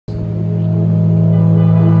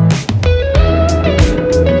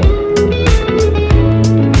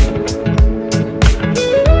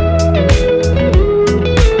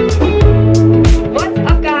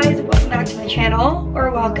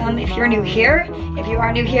here. If you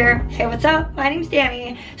are new here, hey, what's up? My name's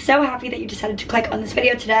Danny. So happy that you decided to click on this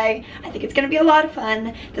video today. I think it's gonna be a lot of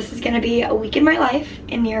fun. This is gonna be a week in my life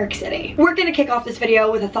in New York City. We're gonna kick off this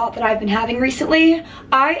video with a thought that I've been having recently.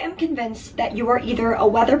 I am convinced that you are either a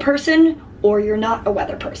weather person or you're not a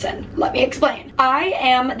weather person. Let me explain. I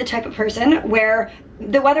am the type of person where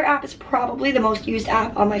the weather app is probably the most used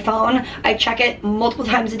app on my phone. I check it multiple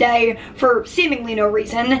times a day for seemingly no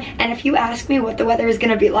reason. And if you ask me what the weather is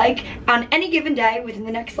gonna be like on any given day within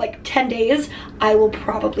the next like 10 days, I will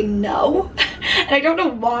probably know. And I don't know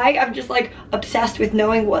why, I'm just like obsessed with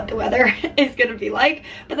knowing what the weather is gonna be like.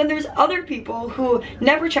 But then there's other people who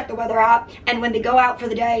never check the weather app, and when they go out for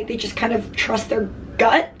the day, they just kind of trust their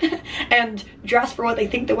gut and dress for what they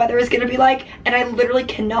think the weather is gonna be like. And I literally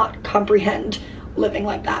cannot comprehend living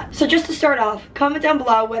like that. So just to start off, comment down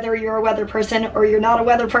below whether you're a weather person or you're not a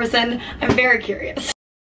weather person. I'm very curious.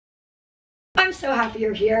 I'm so happy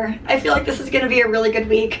you're here. I feel like this is gonna be a really good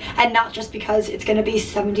week, and not just because it's gonna be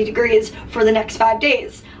 70 degrees for the next 5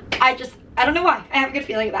 days. I don't know why. I have a good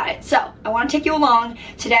feeling about it. So I want to take you along.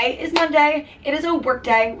 Today is Monday. It is a work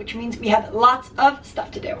day, which means we have lots of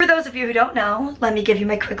stuff to do. For those of you who don't know, let me give you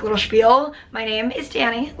my quick little spiel. My name is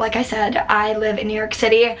Danny. Like I said, I live in New York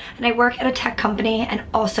City and I work at a tech company and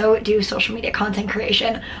also do social media content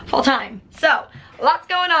creation full time. So lots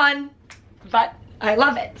going on, but I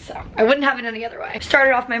love it, so I wouldn't have it any other way.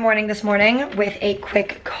 Started off my morning this morning with a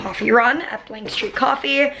quick coffee run at Blank Street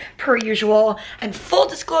Coffee, per usual. And full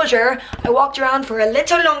disclosure, I walked around for a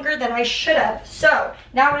little longer than I should have. So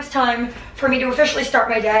now it is time for me to officially start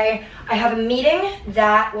my day. I have a meeting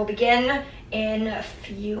that will begin in a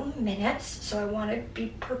few minutes, so I want to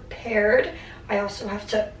be prepared. I also have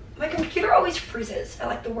to, my computer always freezes at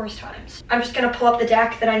like the worst times. I'm just gonna pull up the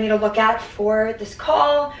deck that I need to look at for this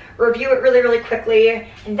call, review it really quickly,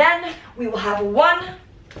 and then we will have one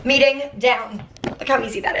meeting down. Look how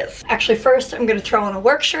easy that is. Actually, first I'm gonna throw on a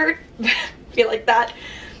work shirt. Feel like that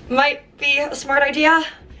might be a smart idea.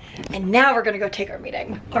 And now we're gonna go take our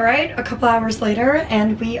meeting. All right, a couple hours later,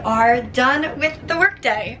 and we are done with the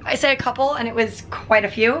workday. I say a couple, and it was quite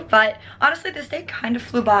a few, but honestly, this day kind of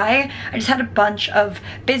flew by. I just had a bunch of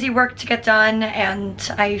busy work to get done,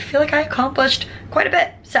 and I feel like I accomplished quite a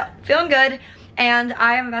bit. So, feeling good, and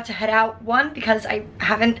I am about to head out. One, because I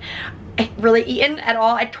haven't really eaten at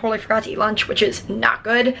all. I totally forgot to eat lunch, which is not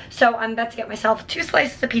good. So I'm about to get myself 2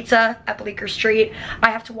 slices of pizza at Bleecker Street.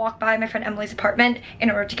 I have to walk by my friend Emily's apartment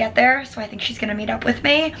in order to get there, so I think she's gonna meet up with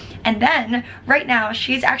me. And then right now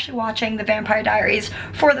she's actually watching The Vampire Diaries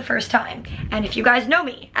for the first time. And if you guys know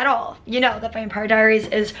me at all, you know that Vampire Diaries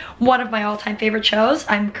is one of my all-time favorite shows.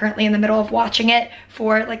 I'm currently in the middle of watching it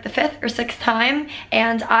for like the 5th or 6th time,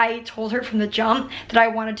 and I told her from the jump that I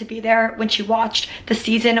wanted to be there when she watched the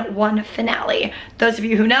season 1 finale. Those of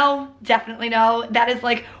you who know definitely know that is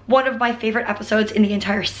like one of my favorite episodes in the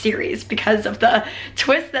entire series because of the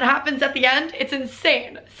twist that happens at the end. It's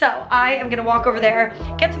insane. So I am gonna walk over there,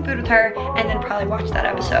 get some food with her, and then probably watch that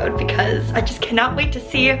episode because I just cannot wait to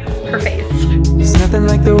see her face. There's nothing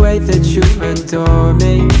like the way that you adore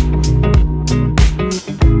me.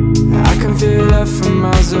 I can feel love from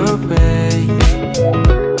miles away.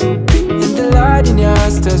 And the light in your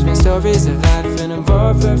eyes tells me stories of life and of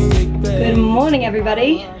all perfect. Good morning,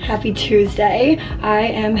 everybody. Happy Tuesday. I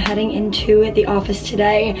am heading into the office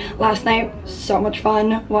today. Last night, so much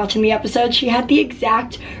fun watching the episode. She had the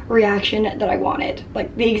exact reaction that I wanted.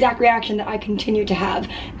 Like the exact reaction that I continue to have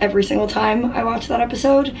every single time I watch that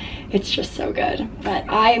episode. It's just so good. But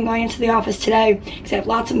I am going into the office today because I have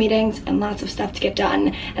lots of meetings and lots of stuff to get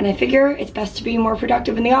done. And I figure it's best to be more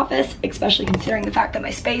productive in the office, especially considering the fact that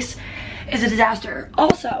my space is a disaster.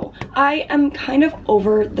 Also, I am kind of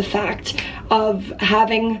over the fact of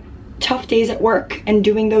having tough days at work and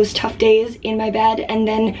doing those tough days in my bed and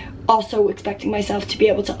then also expecting myself to be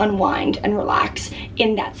able to unwind and relax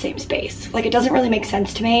in that same space. Like, it doesn't really make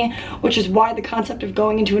sense to me, which is why the concept of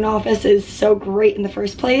going into an office is so great in the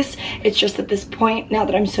first place. It's just at this point, now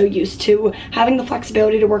that I'm so used to having the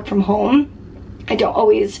flexibility to work from home, I don't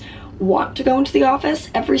always want to go into the office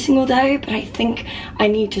every single day, but I think I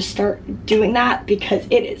need to start doing that because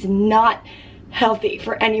it is not healthy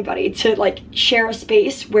for anybody to like share a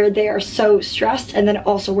space where they are so stressed and then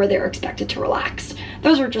also where they're expected to relax.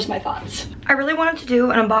 Those were just my thoughts. I really wanted to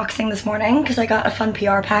do an unboxing this morning because I got a fun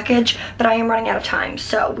PR package, but I am running out of time,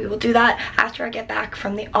 so we will do that after I get back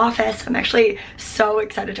from the office. I'm actually so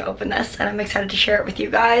excited to open this and I'm excited to share it with you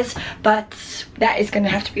guys, but that is going to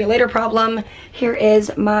have to be a later problem. Here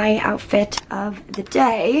is my outfit of the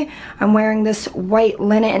day. I'm wearing this white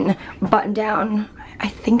linen button down. I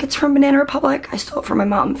think it's from Banana Republic. I stole it from my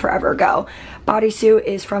mom forever ago. Bodysuit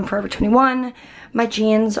is from Forever 21. My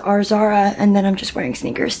jeans are Zara, and then I'm just wearing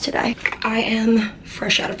sneakers today. I am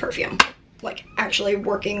fresh out of perfume. Like, actually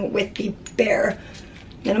working with the bare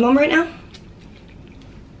minimum right now.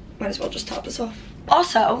 Might as well just top this off.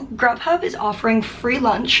 Also, Grubhub is offering free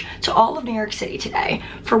lunch to all of New York City today.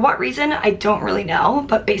 For what reason, I don't really know,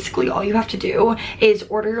 but basically all you have to do is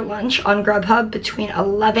order your lunch on Grubhub between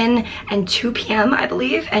 11 and 2 p.m. I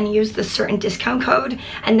believe, and use the certain discount code,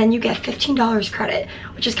 and then you get $15 credit,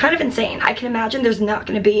 which is kind of insane. I can imagine there's not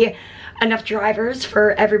going to be enough drivers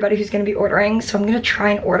for everybody who's going to be ordering, so I'm going to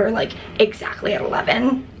try and order like exactly at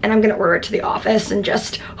 11, and I'm going to order it to the office and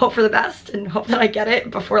just hope for the best and hope that I get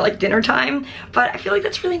it before like dinner time. But I feel like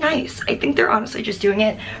that's really nice. I think they're honestly just doing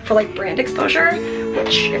it for like brand exposure,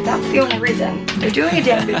 which if that's the only reason, they're doing a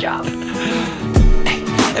damn good job.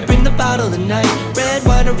 And bring the bottle tonight, red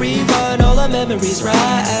wine to rewind all our memories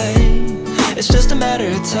right. It's just a matter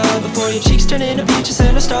of time before your cheeks turn into peaches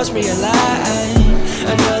and the stars realign.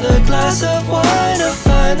 Another glass of wine to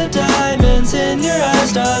find the diamonds in your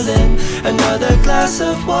eyes, darling. Another glass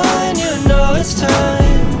of wine, you know it's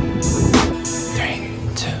time. 3,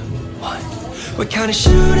 2, 1. We're counting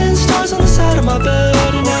shooting stars on the side of my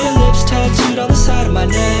bed, and now your lips tattooed on the side of my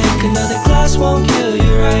neck. Another glass won't kill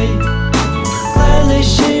you, right? Gladly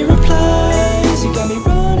she replies, you got me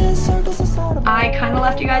running circles inside of my I kind of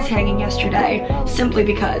left you guys hanging yesterday simply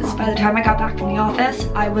because by the time I got back from the office,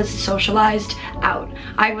 I was socialized out.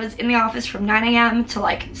 I was in the office from 9 a.m. to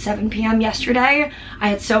like 7 p.m. yesterday. I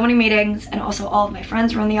had so many meetings, and also all of my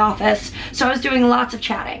friends were in the office, so I was doing lots of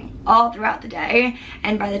chatting all throughout the day,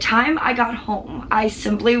 and by the time I got home, I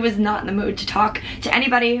simply was not in the mood to talk to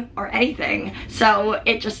anybody or anything, so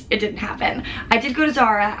it didn't happen. I did go to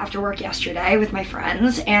Zara after work yesterday with my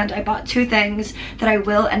friends, and I bought 2 things that I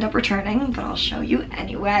will end up returning, but I'll show you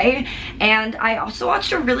anyway. And I also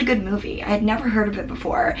watched a really good movie. I had never heard of it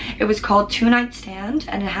before. It was called Two Night Stand,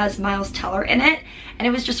 and it has Miles Teller in it, and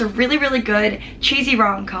it was just a really, really good cheesy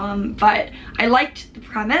rom-com, but I liked the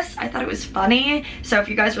premise. I thought it was funny, so if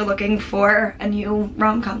you guys are looking for a new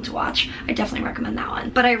rom-com to watch, I definitely recommend that one.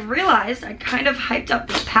 But I realized I kind of hyped up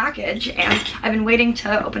this package, and I've been waiting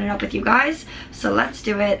to open it up with you guys, so let's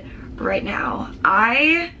do it right now.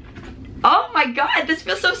 Oh my god, this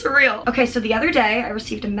feels so surreal. Okay, so the other day I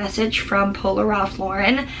received a message from Polo Ralph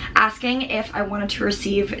Lauren asking if I wanted to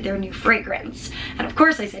receive their new fragrance. And of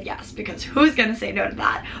course I said yes, because who's gonna say no to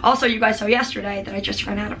that? Also, you guys saw yesterday that I just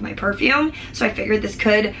ran out of my perfume, so I figured this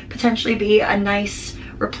could potentially be a nice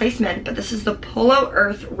replacement, but this is the Polo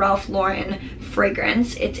Earth Ralph Lauren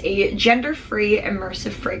fragrance. It's a gender-free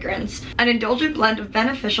immersive fragrance, an indulgent blend of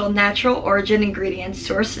beneficial natural origin ingredients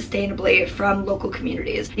sourced sustainably from local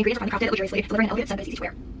communities. The ingredients are finely crafted luxuriously, delivering an elegant scent that's easy to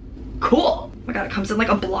wear. Cool. Oh my god, it comes in like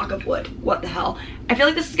a block of wood. What the hell? I feel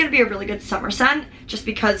like this is gonna be a really good summer scent just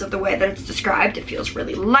because of the way that it's described. It feels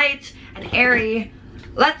really light and airy.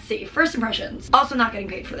 Let's see, first impressions. Also not getting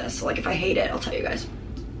paid for this, so like if I hate it, I'll tell you guys.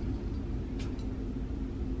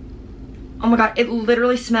 Oh my god, it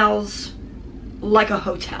literally smells like a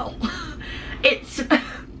hotel.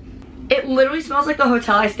 It literally smells like the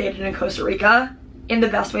hotel I stayed in Costa Rica in the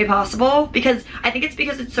best way possible, because I think it's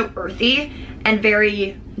because it's so earthy and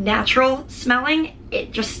very natural smelling.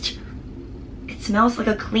 It smells like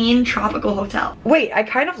a clean tropical hotel. Wait, I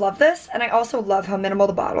kind of love this, and I also love how minimal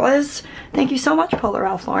the bottle is. Thank you so much, Polo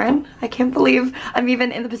Ralph Lauren. I can't believe I'm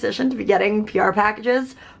even in the position to be getting PR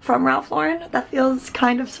packages from Ralph Lauren. That feels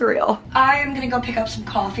kind of surreal. I am gonna go pick up some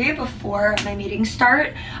coffee before my meetings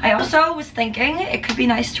start. I also was thinking it could be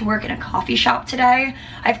nice to work in a coffee shop today.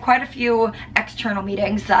 I have quite a few external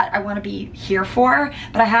meetings that I want to be here for,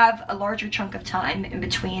 but I have a larger chunk of time in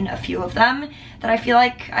between a few of them that I feel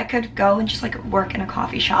like I could go and just like work in a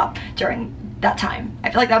coffee shop during that time.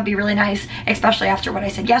 I feel like that would be really nice, especially after what I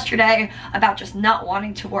said yesterday about just not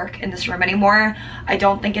wanting to work in this room anymore. I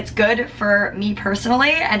don't think it's good for me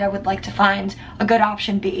personally, and I would like to find a good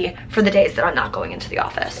option B for the days that I'm not going into the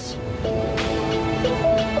office.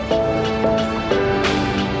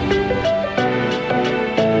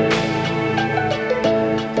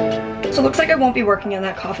 So it looks like I won't be working in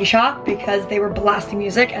that coffee shop because they were blasting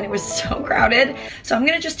music and it was so crowded. So I'm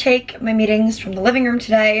gonna just take my meetings from the living room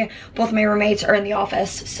today. Both of my roommates are in the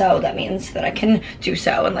office, so that means that I can do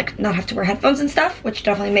so and like not have to wear headphones and stuff, which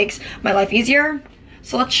definitely makes my life easier.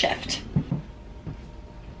 So let's shift.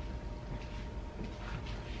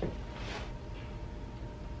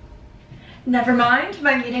 Never mind,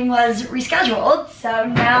 my meeting was rescheduled, so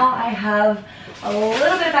now I have a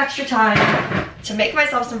little bit of extra time to make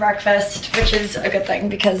myself some breakfast, which is a good thing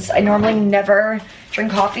because I normally never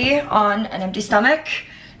drink coffee on an empty stomach.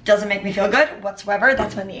 Doesn't make me feel good whatsoever.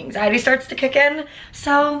 That's when the anxiety starts to kick in.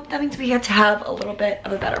 So that means we get to have a little bit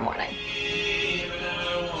of a better morning.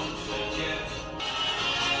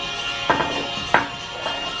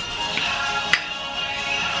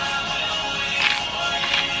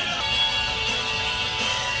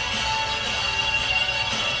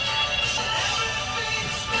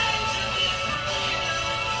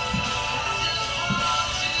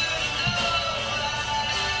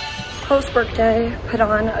 Post-workday, put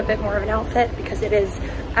on a bit more of an outfit because it is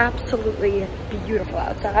absolutely beautiful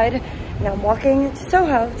outside. Now I'm walking to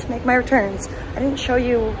Soho to make my returns. I didn't show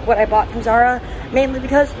you what I bought from Zara, mainly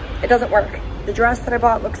because it doesn't work. The dress that I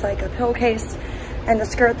bought looks like a pillowcase, and the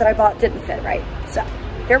skirt that I bought didn't fit right. So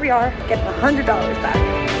here we are, getting $100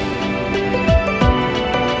 back.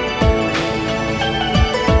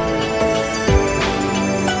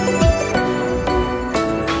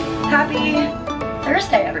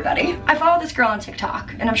 Thursday, everybody. I follow this girl on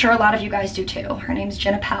TikTok, and I'm sure a lot of you guys do too. Her name's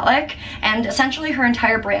Jenna Palick, and essentially her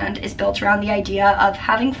entire brand is built around the idea of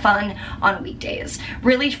having fun on weekdays.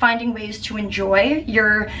 Really finding ways to enjoy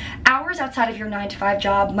your hours outside of your 9-to-5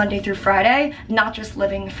 job, Monday through Friday, not just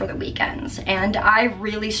living for the weekends. And I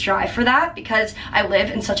really strive for that because I live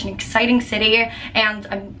in such an exciting city, and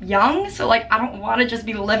I'm young, so like I don't want to just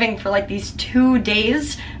be living for like these 2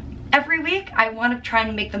 days every week. I want to try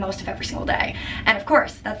and make the most of every single day. And of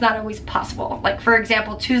course, that's not always possible. Like for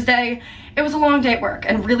example, Tuesday, it was a long day at work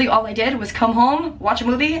and really all I did was come home, watch a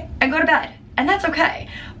movie, and go to bed. And that's okay.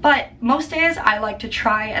 But most days I like to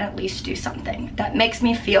try and at least do something that makes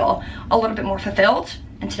me feel a little bit more fulfilled.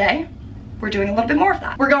 And today, we're doing a little bit more of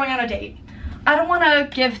that. We're going on a date. I don't want to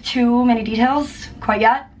give too many details quite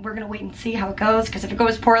yet. We're gonna wait and see how it goes, because if it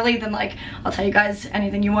goes poorly, then like I'll tell you guys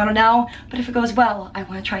anything you want to know. But if it goes well, I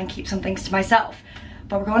want to try and keep some things to myself.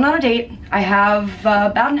 But we're going on a date. I have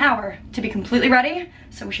about an hour to be completely ready,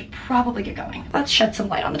 so we should probably get going. Let's shed some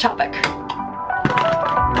light on the topic.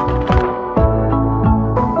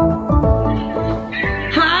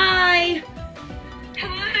 Hi!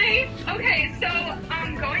 Hi! Okay, so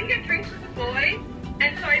I'm going to get drinks with the boy,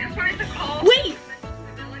 and so I just wanted to call. Wait!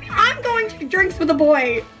 I'm going to drinks with a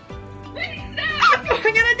boy. Wait, no! I'm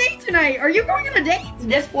going on a date tonight. Are you going on a date?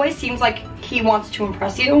 This boy seems like he wants to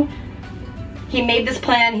impress you. He made this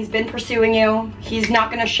plan. He's been pursuing you. He's not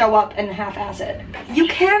gonna show up and half-ass it. You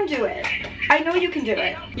can do it. I know you can do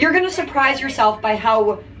it. You're gonna surprise yourself by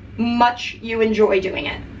how much you enjoy doing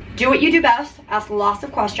it. Do what you do best. Ask lots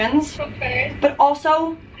of questions. Okay. But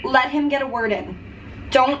also, let him get a word in.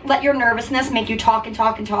 Don't let your nervousness make you talk and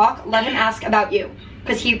talk and talk. Let him ask about you,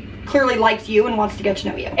 because he clearly likes you and wants to get to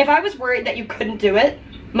know you. If I was worried that you couldn't do it,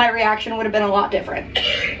 my reaction would have been a lot different.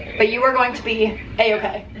 But you are going to be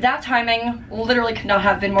a-okay. That timing literally could not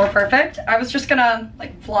have been more perfect. I was just gonna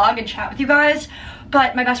like vlog and chat with you guys,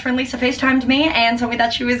 but my best friend Lisa FaceTimed me and told me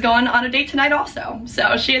that she was going on a date tonight also.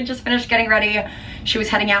 So she had just finished getting ready. She was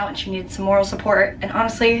heading out and she needed some moral support. And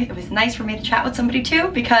honestly, it was nice for me to chat with somebody too,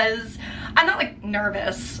 because I'm not like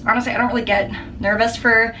nervous. Honestly, I don't really get nervous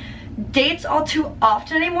for dates all too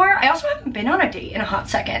often anymore. I also haven't been on a date in a hot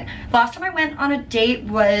second. Last time I went on a date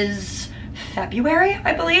was February,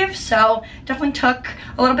 I believe. So definitely took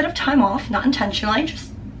a little bit of time off, not intentionally,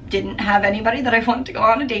 just didn't have anybody that I wanted to go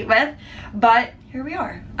on a date with. But here we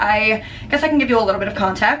are. I guess I can give you a little bit of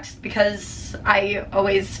context because I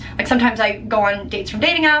always, like sometimes I go on dates from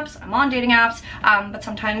dating apps, I'm on dating apps, but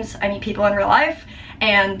sometimes I meet people in real life.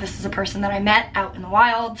 And this is a person that I met out in the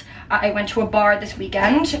wild. I went to a bar this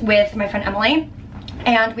weekend with my friend Emily,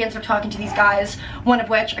 and we ended up talking to these guys, one of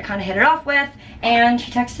which I kind of hit it off with, and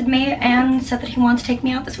he texted me and said that he wanted to take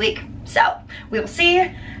me out this week. So we will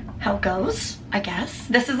see how it goes, I guess.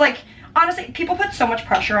 This is like, honestly, people put so much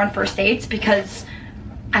pressure on first dates because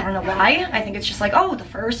I don't know why. I think it's just like, oh, the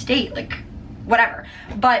first date, like whatever.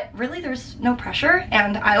 But really there's no pressure,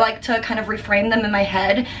 and I like to kind of reframe them in my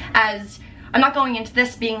head as, I'm not going into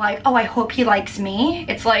this being like, oh, I hope he likes me.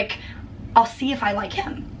 It's like, I'll see if I like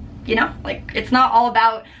him, you know? Like, it's not all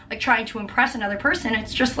about like trying to impress another person.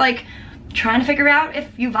 It's just like trying to figure out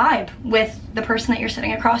if you vibe with the person that you're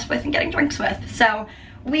sitting across with and getting drinks with. So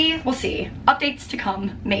we will see. Updates to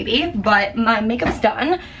come, maybe, but my makeup's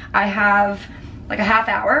done. I have like a half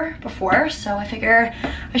hour before, so I figure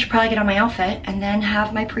I should probably get on my outfit and then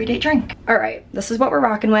have my pre-date drink. All right, this is what we're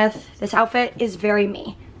rocking with. This outfit is very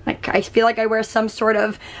me. Like, I feel like I wear some sort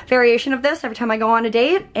of variation of this every time I go on a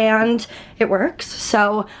date, and it works.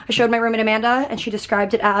 So I showed my roommate Amanda, and she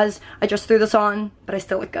described it as, I just threw this on, but I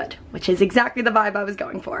still look good, which is exactly the vibe I was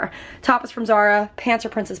going for. Top is from Zara, pants are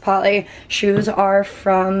Princess Polly, shoes are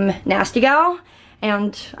from Nasty Gal,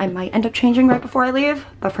 and I might end up changing right before I leave,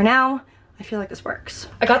 but for now, I feel like this works.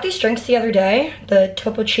 I got these drinks the other day, the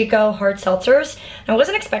Topo Chico hard seltzers, and I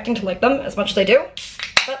wasn't expecting to like them as much as I do,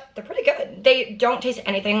 but they're pretty good. They don't taste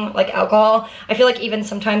anything like alcohol. I feel like even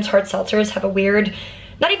sometimes hard seltzers have a weird,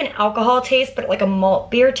 not even alcohol taste, but like a malt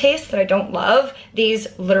beer taste that I don't love.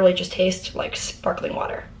 These literally just taste like sparkling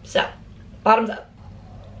water. So, bottoms up.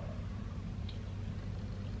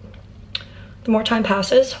 The more time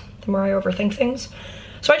passes, the more I overthink things.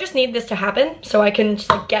 So I just need this to happen so I can just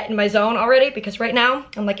like get in my zone already, because right now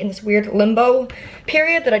I'm like in this weird limbo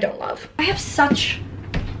period that I don't love. I have such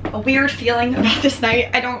a weird feeling about this night.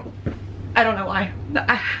 I don't know why.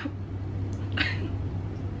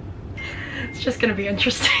 It's just gonna be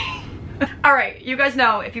interesting. All right, you guys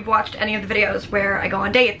know, if you've watched any of the videos where I go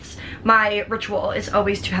on dates, my ritual is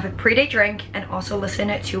always to have a pre-date drink and also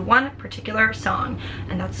listen to one particular song.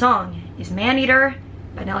 And that song is Man Eater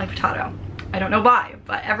by Danielle. I don't know why,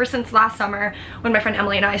 but ever since last summer when my friend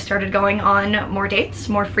Emily and I started going on more dates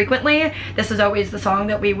more frequently, this is always the song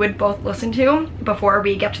that we would both listen to before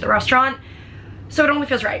we get to the restaurant. So it only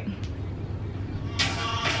feels right.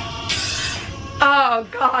 Oh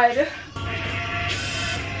God.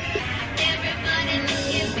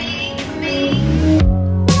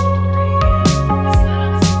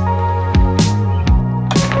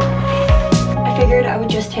 I would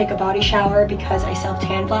just take a body shower because I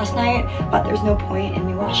self-tanned last night, but there's no point in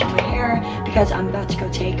me washing my hair because I'm about to go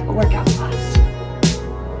take a workout class.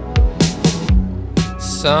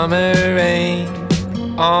 Summer rain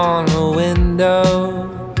on a window,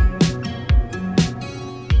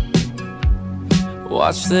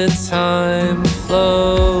 watch the time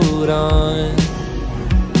float on.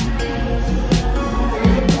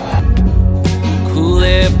 Cool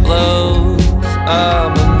air blows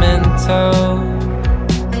a memento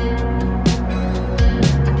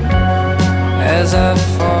as I